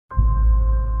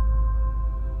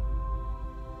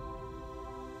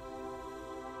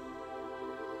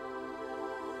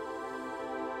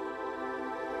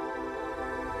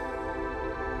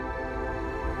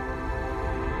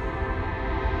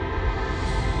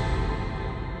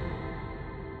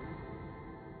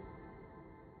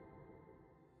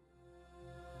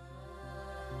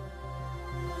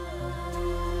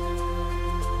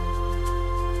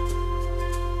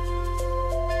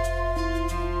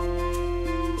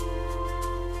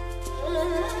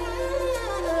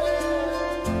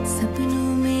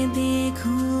सपनों में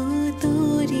देखो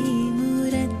तोरी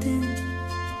मूरत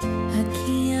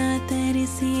अखियाँ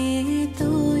तरसे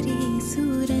तोरी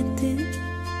सूरत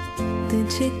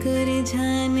तुझको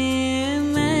रिझाने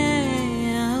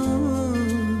मैं आऊँ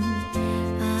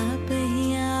आप ही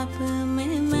आप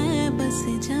में मैं बस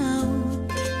जाऊँ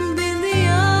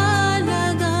बिंदिया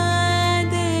लगा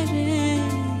दे रे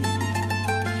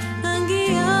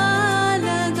अंगिया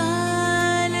लगा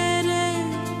ले रे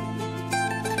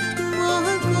मोह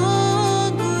को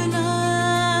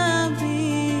गुलाबी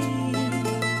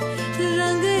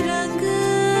रंग रंग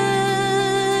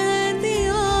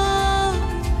दियो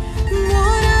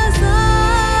मोरा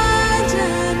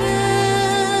साजन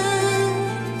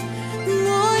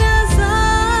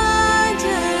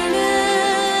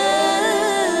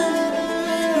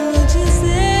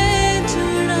मुझसे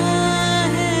जुड़ा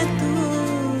है तू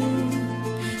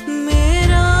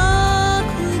मेरा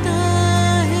खुदा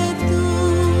है तू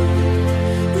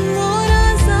मोरा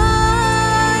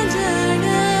साजन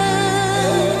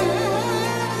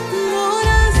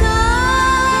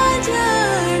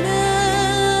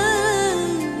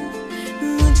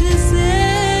मुझसे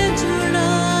जुड़ा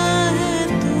है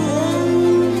तू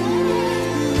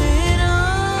मेरा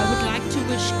I would like to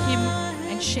wish Kim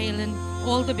and Shaylen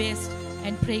all the best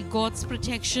and pray God's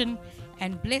protection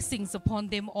and blessings upon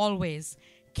them always.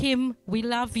 Kim, we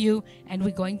love you and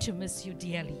we're going to miss you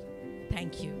dearly.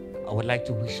 Thank you. I would like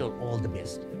to wish you all the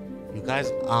best. You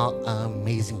guys are an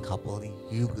amazing couple.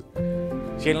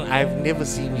 Shaylen, I've never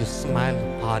seen you smile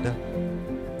harder,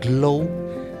 glow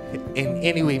in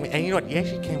any way. And you know what? You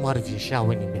actually came out of your shower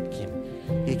when you met Kim.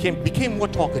 He became more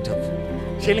talkative.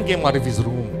 Shaylen came out of his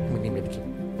room when he met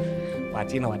Kim.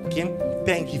 But you know what, Kim?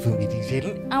 Thank you for meeting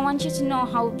Shaylen. I want you to know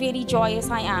how very joyous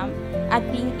I am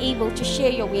at being able to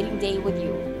share your wedding day with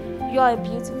you. You are a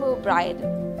beautiful bride.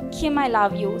 Kim, I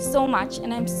love you so much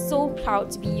and I'm so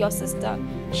proud to be your sister.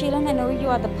 Shaylen, I know you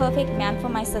are the perfect man for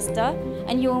my sister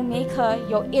and you will make her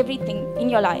your everything in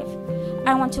your life.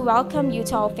 I want to welcome you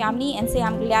to our family and say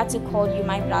I'm glad to call you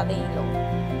my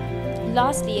brother-in-law.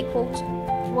 Lastly, a quote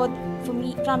from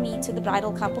me to the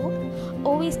bridal couple: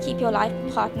 always keep your life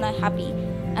partner happy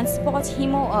and support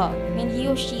him or her when he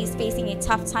or she is facing a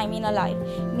tough time in her life.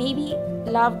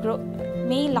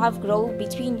 May love grow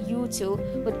between you two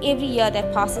with every year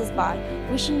that passes by.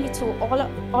 Wishing you two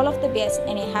all of the best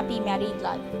and a happy married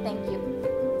life. Thank you.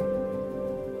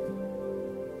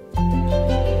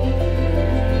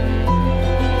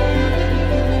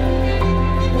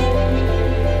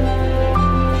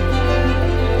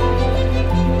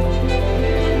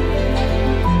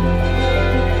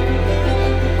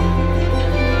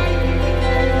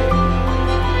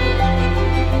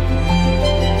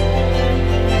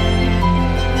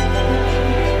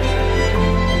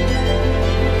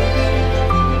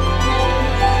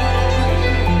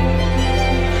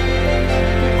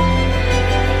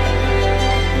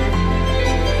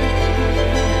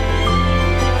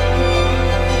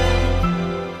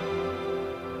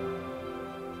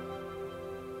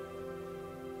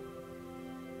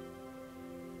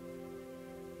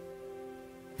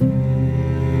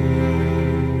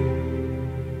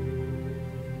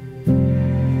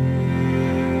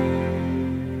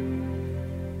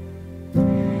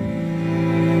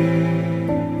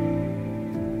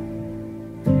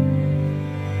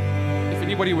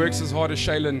 Nobody works as hard as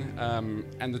Shaylen,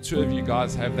 and the two of you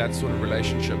guys have that sort of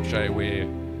relationship, Shay, where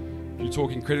you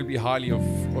talk incredibly highly of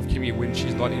Kimmy when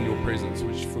she's not in your presence,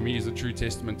 which for me is a true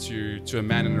testament to a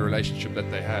man and a relationship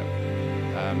that they have.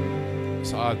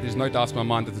 So there's no doubt in my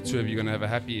mind that the two of you are going to have a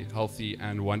happy, healthy,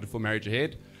 and wonderful marriage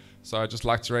ahead. So I'd just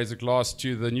like to raise a glass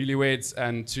to the newlyweds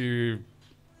and to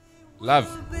love.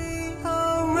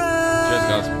 Cheers,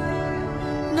 guys.